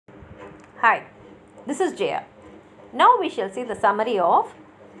Hi, this is Jaya. Now we shall see the summary of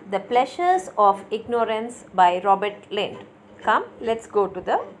The Pleasures of Ignorance by Robert Lynd. Come, let's go to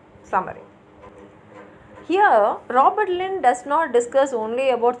the summary. Here, Robert Lynd does not discuss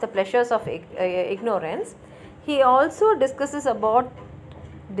only about the pleasures of ignorance. He also discusses about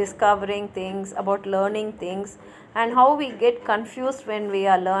discovering things, about learning things, and how we get confused when we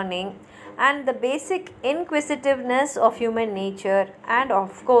are learning, and the basic inquisitiveness of human nature, and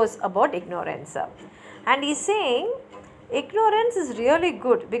of course about ignorance. And he's saying ignorance is really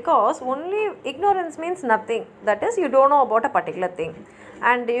good because only ignorance means nothing, that is, you don't know about a particular thing.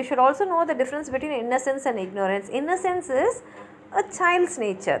 And you should also know the difference between innocence and ignorance. Innocence is a child's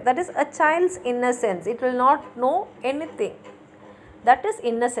nature, that is a child's innocence, it will not know anything. That is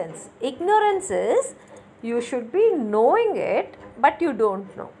innocence. Ignorance is you should be knowing it but you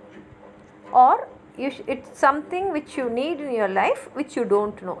don't know, or it's something which you need in your life which you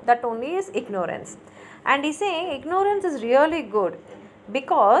don't know. That only is ignorance. And he's saying ignorance is really good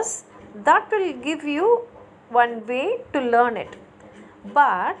because that will give you one way to learn it.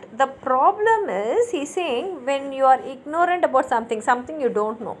 But the problem is, he's saying, when you are ignorant about something you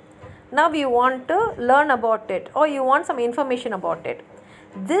don't know, now you want to learn about it or you want some information about it.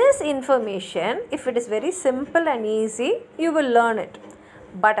 This information, if it is very simple and easy, you will learn it.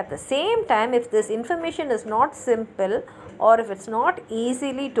 But at the same time, if this information is not simple or if it's not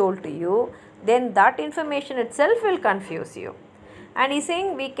easily told to you, then that information itself will confuse you. And he's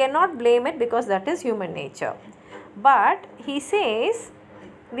saying we cannot blame it because that is human nature. But he says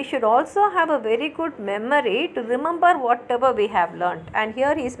we should also have a very good memory to remember whatever we have learnt. And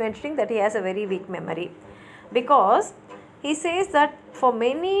here he is mentioning that he has a very weak memory, because he says that for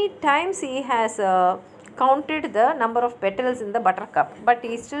many times he has counted the number of petals in the buttercup, but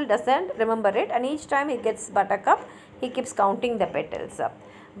he still doesn't remember it, and each time he gets buttercup he keeps counting the petals.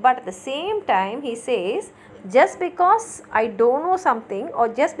 But at the same time he says, just because I don't know something or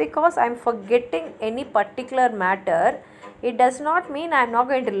just because I am forgetting any particular matter, it does not mean I am not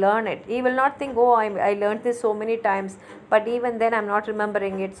going to learn it. He will not think, oh, I learned this so many times, but even then I am not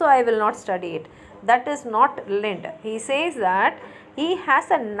remembering it, so I will not study it. That is not Lynd. He says that he has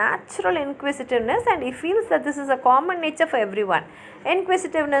a natural inquisitiveness and he feels that this is a common nature for everyone.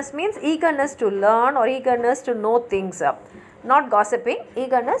 Inquisitiveness means eagerness to learn or eagerness to know things, not gossiping,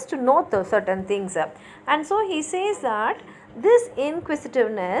 eagerness to know certain things. And so he says that this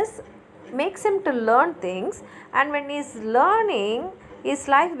inquisitiveness makes him to learn things, and when he is learning, his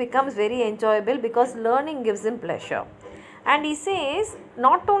life becomes very enjoyable because learning gives him pleasure. And he says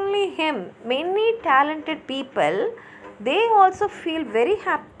not only him, many talented people, they also feel very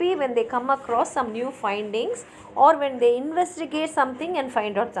happy when they come across some new findings or when they investigate something and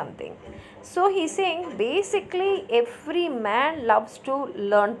find out something. So he is saying basically every man loves to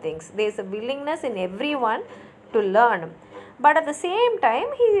learn things. There is a willingness in everyone to learn. But at the same time,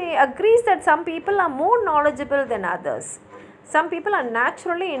 he agrees that some people are more knowledgeable than others. Some people are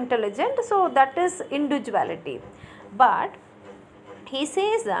naturally intelligent, so that is individuality. But he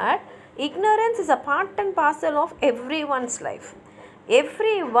says that ignorance is a part and parcel of everyone's life.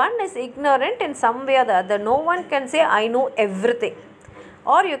 Everyone is ignorant in some way or the other. No one can say, I know everything.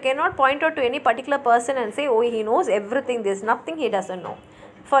 Or you cannot point out to any particular person and say, oh, he knows everything. There is nothing he doesn't know.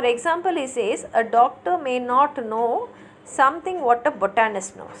 For example, he says, a doctor may not know something what a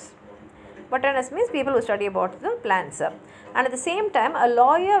botanist knows. Botanist means people who study about the plants. And at the same time, a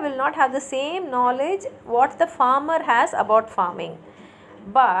lawyer will not have the same knowledge what the farmer has about farming.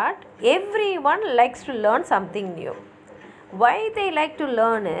 But everyone likes to learn something new. Why they like to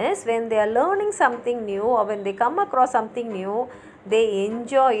learn is when they are learning something new or when they come across something new, they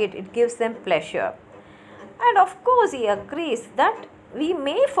enjoy it. It gives them pleasure. And of course, he agrees that we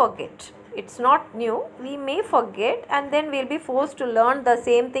may forget. It's not new. We may forget and then we'll be forced to learn the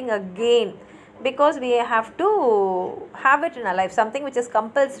same thing again because we have to have it in our life. Something which is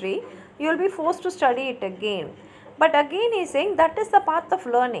compulsory, you will be forced to study it again. But again he is saying that is the path of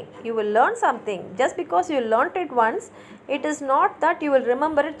learning. You will learn something. Just because you learnt it once, it is not that you will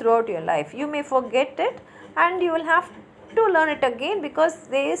remember it throughout your life. You may forget it and you will have to learn it again because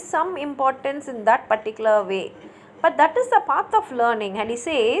there is some importance in that particular way. But that is the path of learning. And he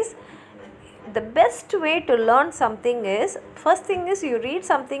says the best way to learn something is, first thing is you read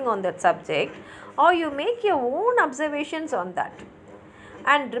something on that subject or you make your own observations on that.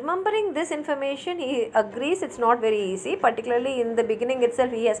 And remembering this information, he agrees it's not very easy. Particularly in the beginning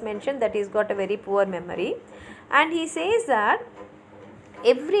itself, he has mentioned that he's got a very poor memory. And he says that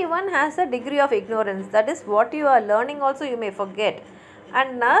everyone has a degree of ignorance. That is, what you are learning also you may forget.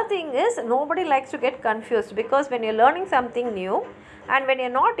 And another thing is, nobody likes to get confused, because when you're learning something new, and when you're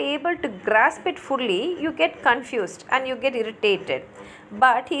not able to grasp it fully, you get confused and you get irritated.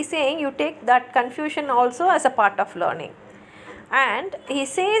 But he's saying you take that confusion also as a part of learning. And he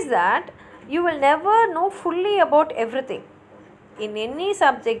says that you will never know fully about everything. In any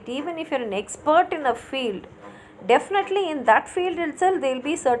subject, even if you're an expert in a field, definitely in that field itself there will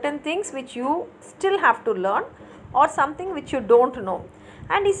be certain things which you still have to learn, or something which you don't know.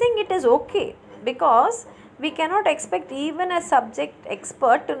 And he's saying it is okay, because we cannot expect even a subject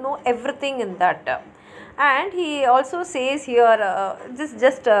expert to know everything in that. And he also says here,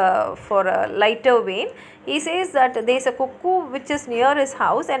 just for a lighter vein, he says that there is a cuckoo which is near his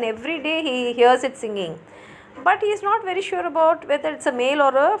house and every day he hears it singing. But he is not very sure about whether it's a male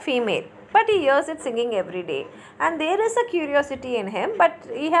or a female. But he hears it singing every day. And there is a curiosity in him, but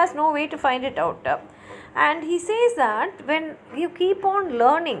he has no way to find it out. And he says that when you keep on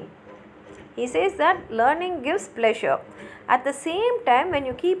learning, he says that learning gives pleasure. At the same time, when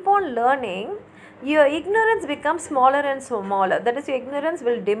you keep on learning, your ignorance becomes smaller and smaller. That is, your ignorance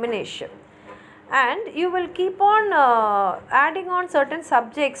will diminish. And you will keep on adding on certain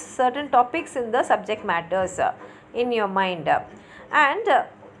subjects, certain topics in the subject matters in your mind. And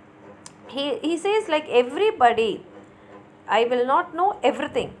he says, like everybody, I will not know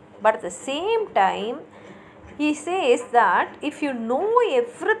everything, but at the same time, he says that if you know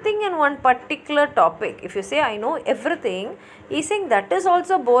everything in one particular topic, if you say I know everything, he's saying that is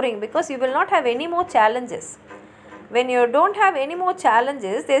also boring, because you will not have any more challenges. When you don't have any more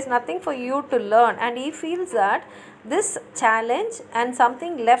challenges, there is nothing for you to learn. And he feels that this challenge and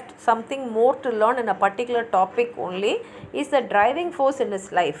something left, something more to learn in a particular topic only, is the driving force in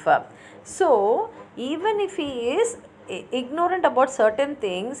his life. So even if he is ignorant about certain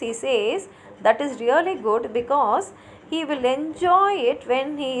things, he says that is really good, because he will enjoy it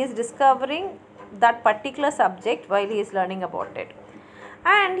when he is discovering that particular subject while he is learning about it.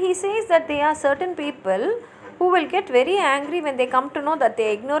 And he says that there are certain people who will get very angry when they come to know that they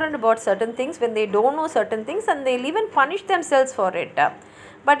are ignorant about certain things, when they don't know certain things, and they will even punish themselves for it.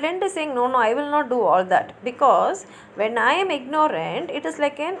 But Lynd is saying, no, I will not do all that, because when I am ignorant, it is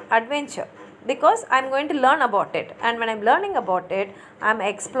like an adventure, because I am going to learn about it, and when I am learning about it, I am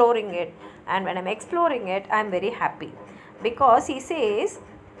exploring it, and when I am exploring it, I am very happy. Because he says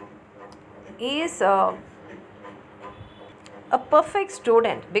he is a perfect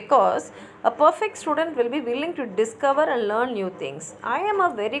student, because a perfect student will be willing to discover and learn new things. I am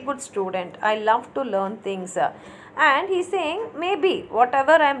a very good student. I love to learn things. And he's saying maybe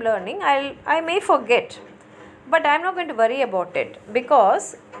whatever I am learning, I may forget. But I am not going to worry about it,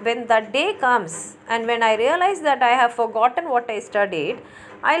 because when that day comes and when I realize that I have forgotten what I studied,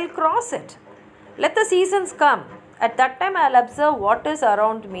 I will cross it. Let the seasons come. At that time I will observe what is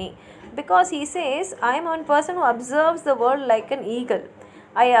around me. Because he says, I am one person who observes the world like an eagle.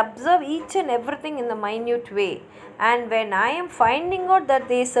 I observe each and everything in the minute way. And when I am finding out that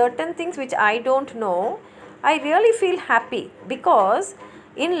there are certain things which I don't know, I really feel happy, because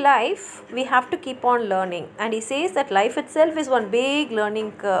in life we have to keep on learning. And he says that life itself is one big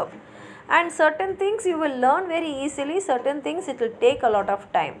learning curve. And certain things you will learn very easily, certain things it will take a lot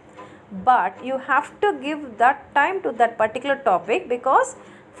of time. But you have to give that time to that particular topic, because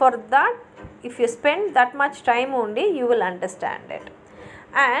for that, if you spend that much time only, you will understand it.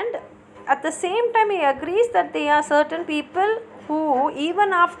 And at the same time, he agrees that there are certain people who,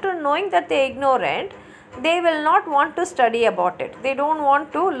 even after knowing that they are ignorant, they will not want to study about it. They don't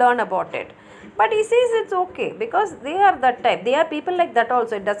want to learn about it. But he says it's okay, because they are that type. They are people like that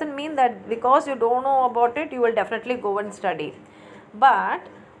also. It doesn't mean that because you don't know about it, you will definitely go and study. But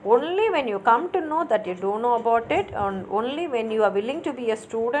only when you come to know that you don't know about it, and only when you are willing to be a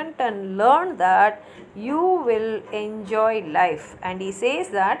student and learn that, you will enjoy life. And he says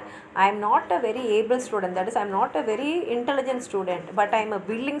that I am not a very able student, that is, I am not a very intelligent student, but I am a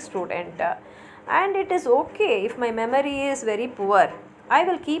willing student. And it is okay if my memory is very poor. I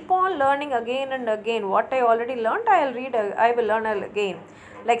will keep on learning again and again. What I already learned, I will learn again.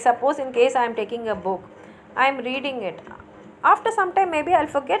 Like suppose in case I am taking a book, I am reading it. After some time, maybe I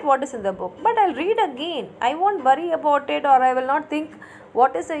will forget what is in the book, but I will read again. I won't worry about it, or I will not think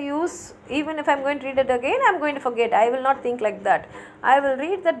what is the use. Even if I am going to read it again, I am going to forget. I will not think like that. I will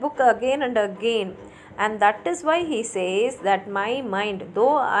read that book again and again. And that is why he says that my mind,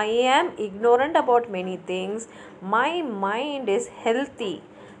 though I am ignorant about many things, my mind is healthy.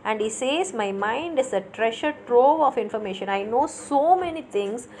 And he says my mind is a treasure trove of information. I know so many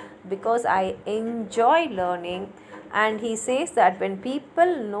things because I enjoy learning. And he says that when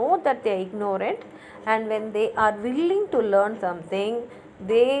people know that they are ignorant and when they are willing to learn something,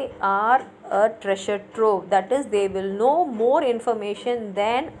 they are a treasure trove. That is, they will know more information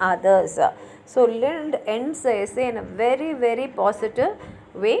than others. So Lynd ends the essay in a very, very positive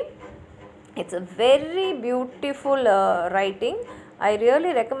way. It's a very beautiful writing. I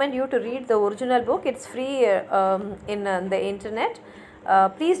really recommend you to read the original book. It's free in the internet.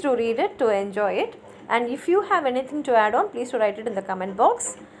 Please do read it to enjoy it. And if you have anything to add on, please do write it in the comment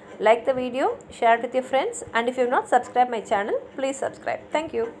box. Like the video, share it with your friends, and if you have not subscribed my channel, please subscribe.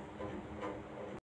 Thank you.